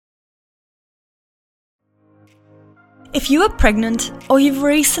If you are pregnant or you've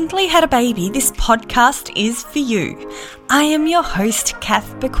recently had a baby, this podcast is for you. I am your host,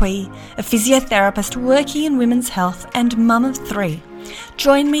 Kath Bequee, a physiotherapist working in women's health and mum of 3.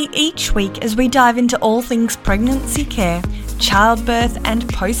 Join me each week as we dive into all things pregnancy care, childbirth and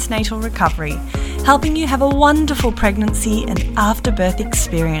postnatal recovery, helping you have a wonderful pregnancy and afterbirth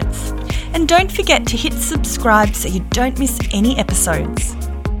experience. And don't forget to hit subscribe so you don't miss any episodes.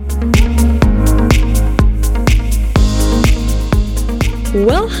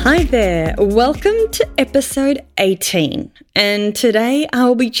 Well, hi there. Welcome to episode 18. And today I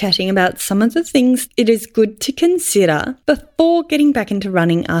will be chatting about some of the things it is good to consider before getting back into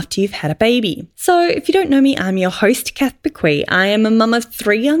running after you've had a baby. So if you don't know me, I'm your host, Kath Bequee. I am a mum of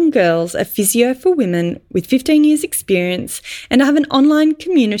 3 young girls, a physio for women with 15 years experience, and I have an online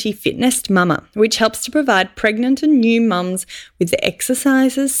community, Fitness Mama, which helps to provide pregnant and new mums with the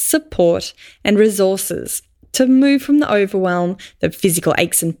exercises, support and resources to move from the overwhelm, the physical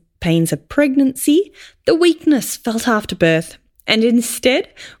aches and pains of pregnancy, the weakness felt after birth, and instead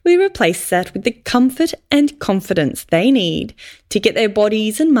we replace that with the comfort and confidence they need to get their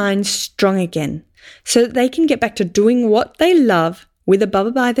bodies and minds strong again so that they can get back to doing what they love with a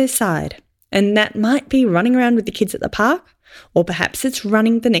bubba by their side. And that might be running around with the kids at the park, or perhaps it's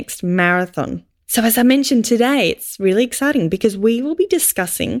running the next marathon. So as I mentioned today, it's really exciting because we will be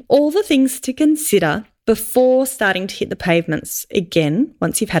discussing all the things to consider before starting to hit the pavements again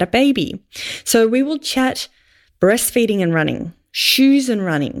once you've had a baby. So we will chat breastfeeding and running, shoes and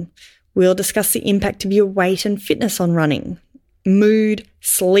running. We'll discuss the impact of your weight and fitness on running, mood,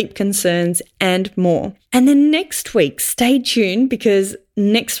 sleep concerns, and more. And then next week, stay tuned because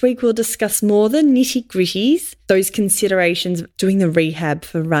next week we'll discuss more the nitty-gritties, those considerations of doing the rehab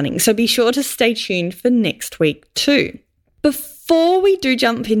for running. So be sure to stay tuned for next week too. Before we do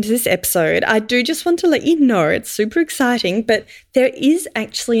jump into this episode, I do just want to let you know it's super exciting, but there is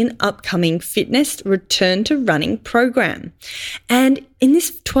actually an upcoming Fitness Return to Running program. And in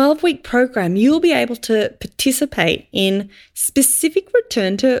this 12-week program, you'll be able to participate in specific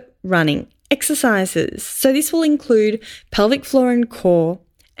return to running exercises. So this will include pelvic floor and core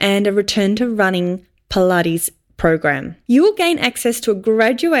and a return to running Pilates program. You will gain access to a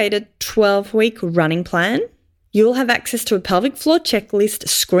graduated 12-week running plan. You'll have access to a pelvic floor checklist,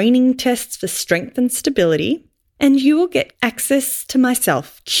 screening tests for strength and stability, and you will get access to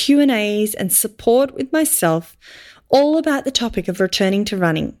myself, Q&As and support with myself, all about the topic of returning to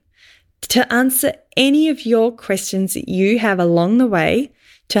running, to answer any of your questions that you have along the way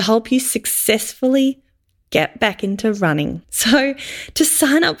to help you successfully get back into running. So to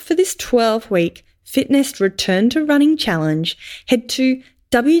sign up for this 12-week Fitness Return to Running Challenge, head to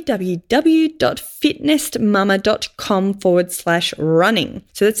www.fitnessmama.com/running.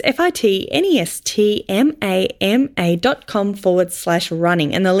 So that's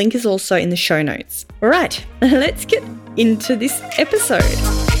fitnessmama.com/running. And the link is also in the show notes. All right, let's get into this episode.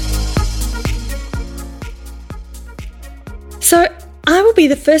 So I will be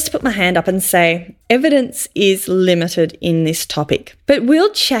the first to put my hand up and say evidence is limited in this topic, but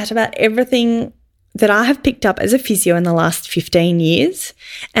we'll chat about everything that I have picked up as a physio in the last 15 years.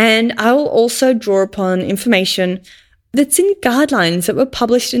 And I will also draw upon information that's in guidelines that were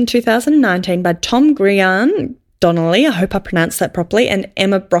published in 2019 by Tom Grian Donnelly, I hope I pronounced that properly, and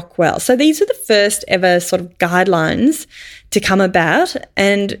Emma Brockwell. So these are the first ever sort of guidelines to come about.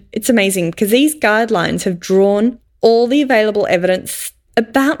 And it's amazing because these guidelines have drawn all the available evidence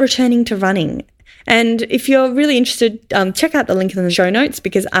about returning to running. And if you're really interested, check out the link in the show notes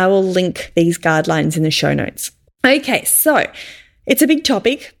because I will link these guidelines in the show notes. Okay, so it's a big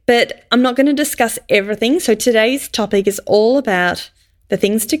topic, but I'm not going to discuss everything. So today's topic is all about the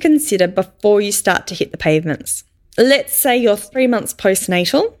things to consider before you start to hit the pavements. Let's say you're 3 months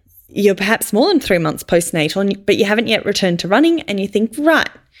postnatal, you're perhaps more than 3 months postnatal, but you haven't yet returned to running and you think, right,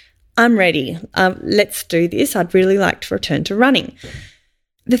 I'm ready. Let's do this. I'd really like to return to running.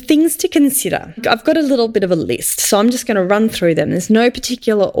 The things to consider. I've got a little bit of a list, so I'm just going to run through them. There's no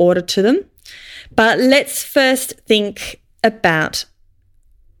particular order to them, but let's first think about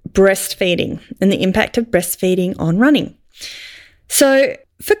breastfeeding and the impact of breastfeeding on running. So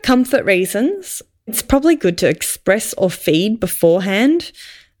for comfort reasons, it's probably good to express or feed beforehand,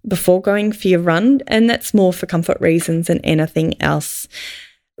 before going for your run, and that's more for comfort reasons than anything else.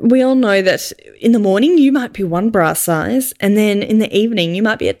 We all know that in the morning you might be one bra size and then in the evening you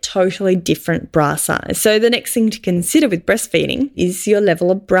might be a totally different bra size. So the next thing to consider with breastfeeding is your level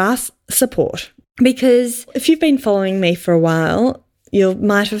of bra support. Because if you've been following me for a while, you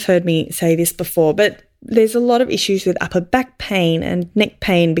might have heard me say this before, but there's a lot of issues with upper back pain and neck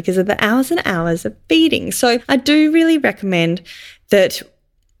pain because of the hours and hours of feeding. So I do really recommend that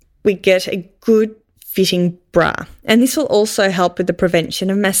we get a good fitting bra. And this will also help with the prevention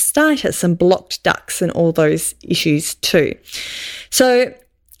of mastitis and blocked ducts and all those issues too. So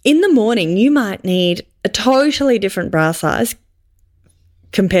in the morning, you might need a totally different bra size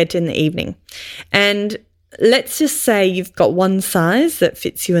compared to in the evening. And let's just say you've got one size that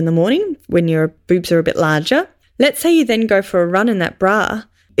fits you in the morning when your boobs are a bit larger. Let's say you then go for a run in that bra,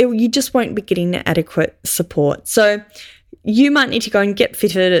 you just won't be getting the adequate support. So you might need to go and get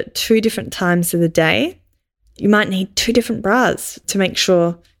fitted at 2 different times of the day. You might need 2 different bras to make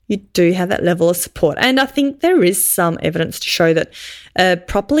sure you do have that level of support. And I think there is some evidence to show that a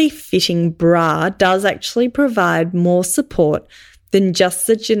properly fitting bra does actually provide more support than just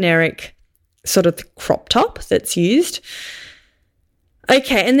the generic sort of crop top that's used.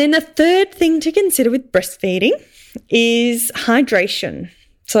 Okay, and then the third thing to consider with breastfeeding is hydration.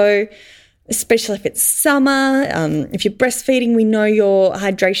 So especially if it's summer, if you're breastfeeding, we know your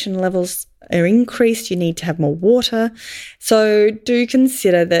hydration levels are increased. You need to have more water. So do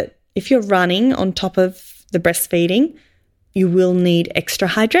consider that if you're running on top of the breastfeeding, you will need extra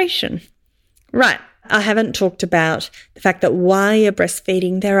hydration. Right. I haven't talked about the fact that while you're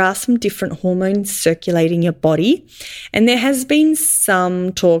breastfeeding, there are some different hormones circulating your body. And there has been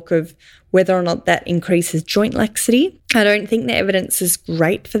some talk of whether or not that increases joint laxity. I don't think the evidence is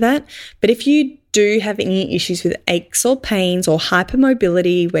great for that. But if you do have any issues with aches or pains or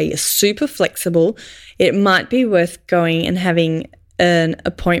hypermobility where you're super flexible, it might be worth going and having an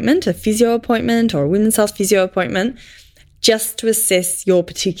appointment, a physio appointment or a women's health physio appointment, just to assess your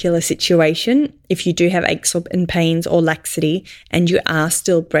particular situation if you do have aches and pains or laxity and you are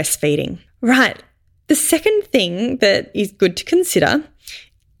still breastfeeding. Right. The second thing that is good to consider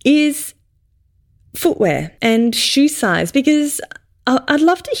is footwear and shoe size, because I'd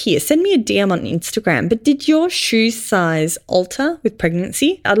love to hear, send me a DM on Instagram, but did your shoe size alter with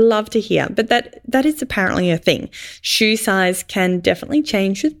pregnancy? I'd love to hear, but that is apparently a thing. Shoe size can definitely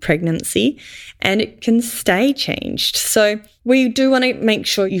change with pregnancy and it can stay changed. So we do want to make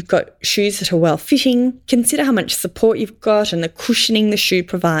sure you've got shoes that are well fitting. Consider how much support you've got and the cushioning the shoe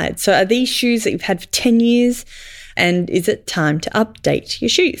provides. So are these shoes that you've had for 10 years and is it time to update your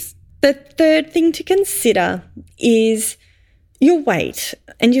shoes? The third thing to consider is your weight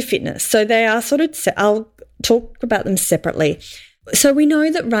and your fitness. So they are sort of, I'll talk about them separately. So we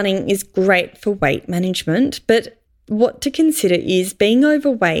know that running is great for weight management, but what to consider is being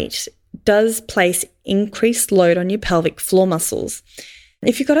overweight does place increased load on your pelvic floor muscles.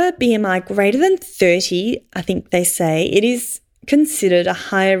 If you've got a BMI greater than 30, I think they say it is considered a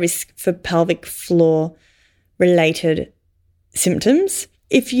higher risk for pelvic floor related symptoms.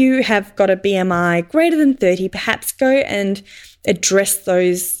 If you have got a BMI greater than 30, perhaps go and address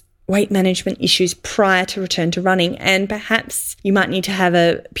those weight management issues prior to return to running. And perhaps you might need to have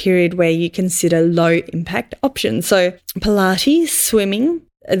a period where you consider low impact options. So Pilates, swimming,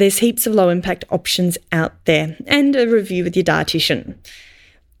 there's heaps of low impact options out there, and a review with your dietitian.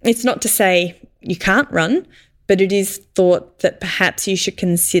 It's not to say you can't run, but it is thought that perhaps you should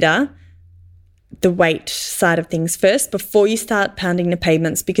consider the weight side of things first before you start pounding the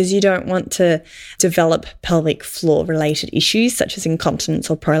pavements, because you don't want to develop pelvic floor related issues such as incontinence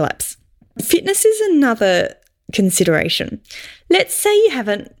or prolapse. Fitness is another consideration. Let's say you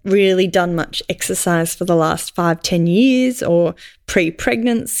haven't really done much exercise for the last 5-10 years or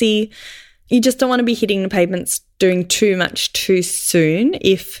pre-pregnancy. You just don't want to be hitting the pavements doing too much too soon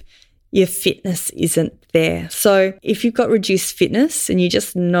if your fitness isn't there. So if you've got reduced fitness and you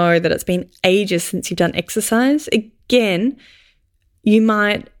just know that it's been ages since you've done exercise, again, you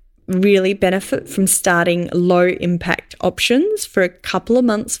might really benefit from starting low impact options for a couple of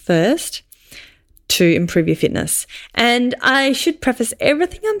months first to improve your fitness. And I should preface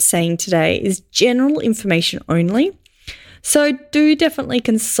everything I'm saying today is general information only. So do definitely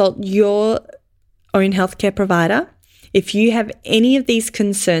consult your own healthcare provider. If you have any of these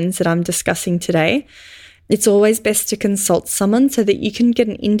concerns that I'm discussing today, it's always best to consult someone so that you can get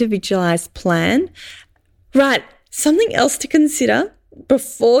an individualized plan. Right, something else to consider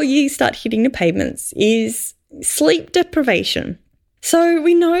before you start hitting the pavements is sleep deprivation. So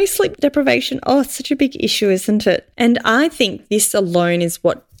we know sleep deprivation, it's such a big issue, isn't it? And I think this alone is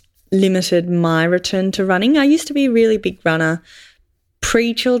what limited my return to running. I used to be a really big runner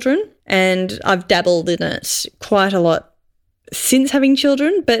pre-children, and I've dabbled in it quite a lot since having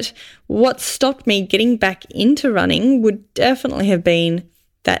children. But what stopped me getting back into running would definitely have been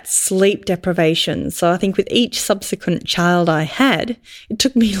that sleep deprivation. So I think with each subsequent child I had, it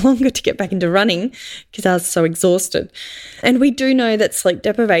took me longer to get back into running because I was so exhausted. And we do know that sleep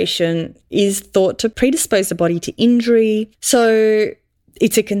deprivation is thought to predispose the body to injury. So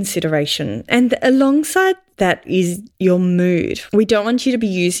it's a consideration. And alongside that is your mood. We don't want you to be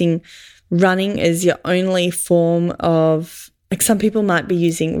using running as your only form of, like some people might be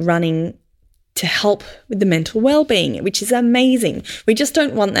using running to help with the mental well-being, which is amazing. We just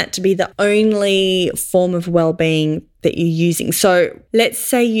don't want that to be the only form of well-being that you're using. So let's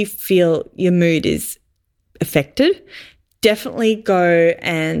say you feel your mood is affected. Definitely go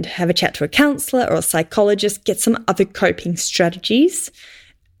and have a chat to a counsellor or a psychologist, get some other coping strategies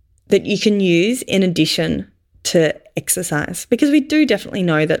that you can use in addition to exercise, because we do definitely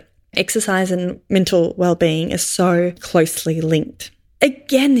know that exercise and mental well-being are so closely linked.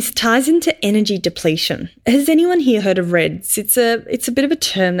 Again, this ties into energy depletion. Has anyone here heard of REDS? It's a bit of a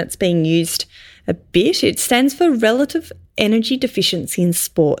term that's being used a bit. It stands for relative energy deficiency in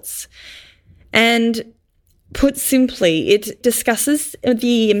sports. And put simply, it discusses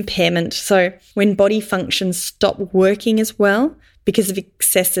the impairment. So when body functions stop working as well because of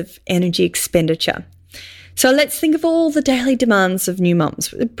excessive energy expenditure. So let's think of all the daily demands of new mums,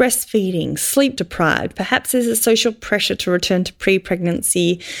 breastfeeding, sleep deprived, perhaps there's a social pressure to return to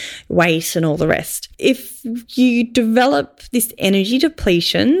pre-pregnancy weight and all the rest. If you develop this energy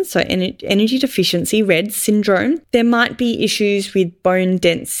depletion, so energy deficiency, REDS syndrome, there might be issues with bone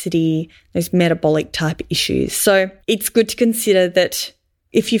density, those metabolic type issues. So it's good to consider that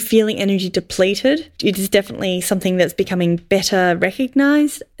if you're feeling energy depleted, it is definitely something that's becoming better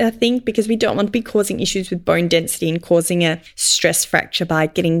recognised, I think, because we don't want to be causing issues with bone density and causing a stress fracture by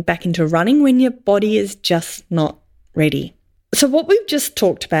getting back into running when your body is just not ready. So what we've just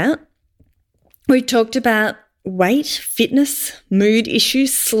talked about, we talked about weight, fitness, mood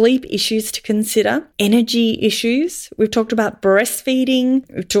issues, sleep issues to consider, energy issues. We've talked about breastfeeding.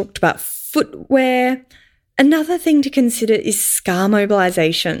 We've talked about footwear. Another thing to consider is scar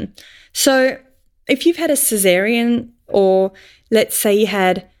mobilization. So if you've had a cesarean, or let's say you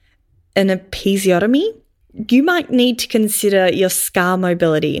had an episiotomy, you might need to consider your scar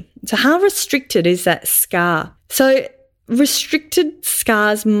mobility. So how restricted is that scar? So restricted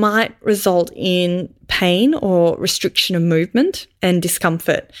scars might result in pain or restriction of movement and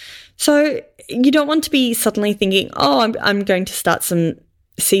discomfort. So you don't want to be suddenly thinking, oh, I'm going to start some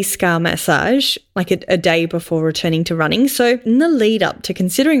C-scar massage like a day before returning to running. So in the lead up to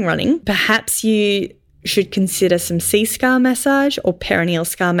considering running, perhaps you should consider some C-scar massage or perineal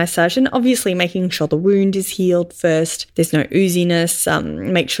scar massage, and obviously making sure the wound is healed first, there's no ooziness,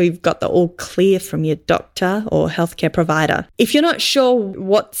 make sure you've got the all clear from your doctor or healthcare provider. If you're not sure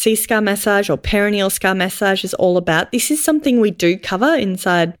what C-scar massage or perineal scar massage is all about, this is something we do cover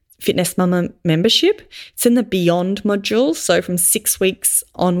inside Fitness Mama membership. It's in the Beyond module, so from 6 weeks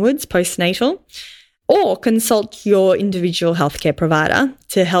onwards postnatal, or consult your individual healthcare provider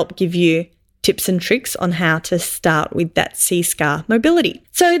to help give you tips and tricks on how to start with that C-scar mobility.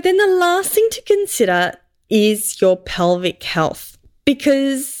 So then the last thing to consider is your pelvic health,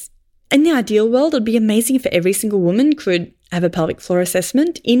 because in the ideal world, it'd be amazing if every single woman could have a pelvic floor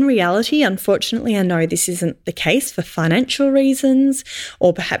assessment. In reality, unfortunately, I know this isn't the case for financial reasons,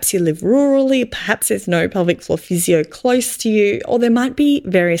 or perhaps you live rurally, perhaps there's no pelvic floor physio close to you, or there might be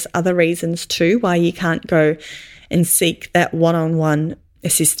various other reasons too why you can't go and seek that one-on-one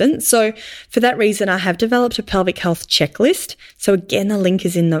assistance. So for that reason, I have developed a pelvic health checklist. So again, the link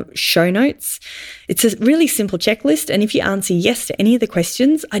is in the show notes. It's a really simple checklist, and if you answer yes to any of the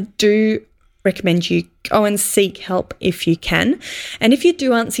questions, I do recommend you go and seek help if you can. And if you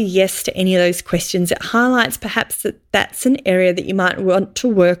do answer yes to any of those questions, it highlights perhaps that that's an area that you might want to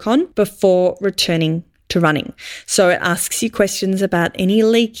work on before returning to running. So it asks you questions about any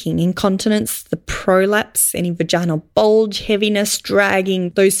leaking, incontinence, the prolapse, any vaginal bulge, heaviness,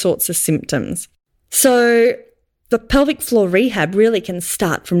 dragging, those sorts of symptoms. So the pelvic floor rehab really can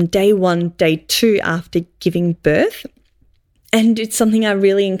start from day 1, day 2 after giving birth. And it's something I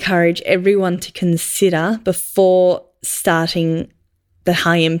really encourage everyone to consider before starting the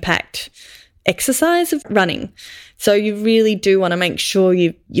high impact exercise of running. So you really do want to make sure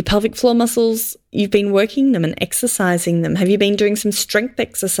your pelvic floor muscles, you've been working them and exercising them. Have you been doing some strength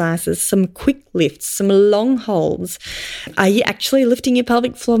exercises, some quick lifts, some long holds? Are you actually lifting your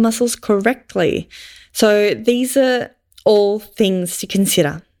pelvic floor muscles correctly? So these are all things to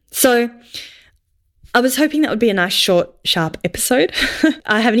consider. So I was hoping that would be a nice, short, sharp episode.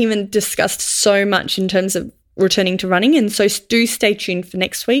 I haven't even discussed so much in terms of returning to running, and so do stay tuned for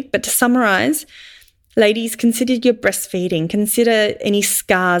next week. But to summarise, Ladies, consider your breastfeeding, consider any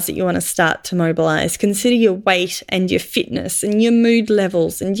scars that you want to start to mobilize, consider your weight and your fitness and your mood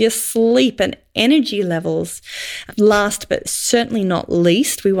levels and your sleep and energy levels. Last but certainly not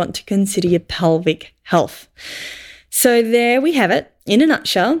least, we want to consider your pelvic health. So there we have it in a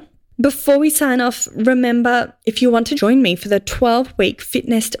nutshell. Before we sign off, remember, if you want to join me for the 12-week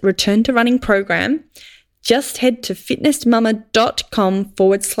Fitnest Return to Running program, just head to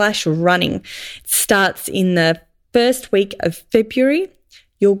fitnestmama.com/running. It starts in the first week of February.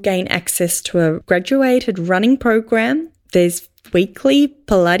 You'll gain access to a graduated running program. There's weekly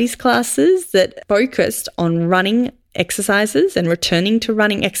Pilates classes that focused on running exercises and returning to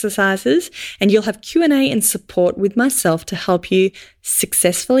running exercises, and you'll have Q&A and support with myself to help you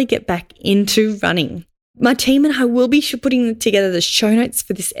successfully get back into running. My team and I will be putting together the show notes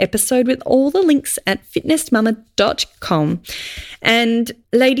for this episode with all the links at fitnessmama.com. And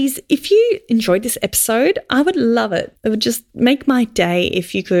ladies, if you enjoyed this episode, I would love it. It would just make my day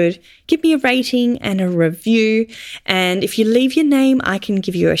if you could give me a rating and a review. And if you leave your name, I can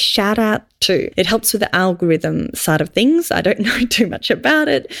give you a shout out too. It helps with the algorithm side of things. I don't know too much about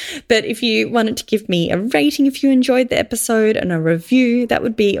it, but if you wanted to give me a rating if you enjoyed the episode and a review, that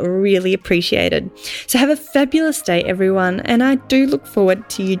would be really appreciated. So have a fabulous day, everyone, and I do look forward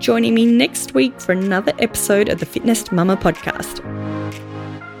to you joining me next week for another episode of the Fitness Mama podcast.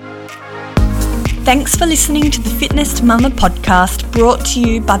 Thanks for listening to the Fitness Mama podcast, brought to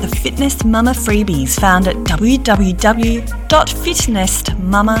you by the Fitness Mama freebies found at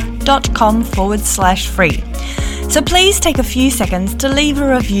www.fitnessmama.com/free. So please take a few seconds to leave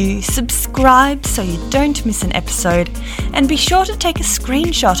a review, subscribe so you don't miss an episode, and be sure to take a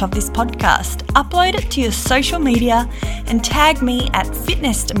screenshot of this podcast, upload it to your social media, and tag me at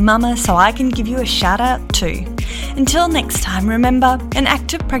Fitness Mama so I can give you a shout out too. Until next time, remember, an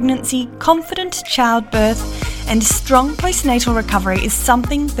active pregnancy, confident childbirth, and strong postnatal recovery is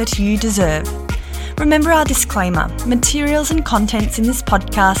something that you deserve. Remember our disclaimer, materials and contents in this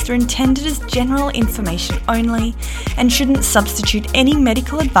podcast are intended as general information only and shouldn't substitute any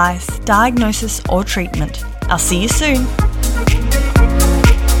medical advice, diagnosis, or treatment. I'll see you soon.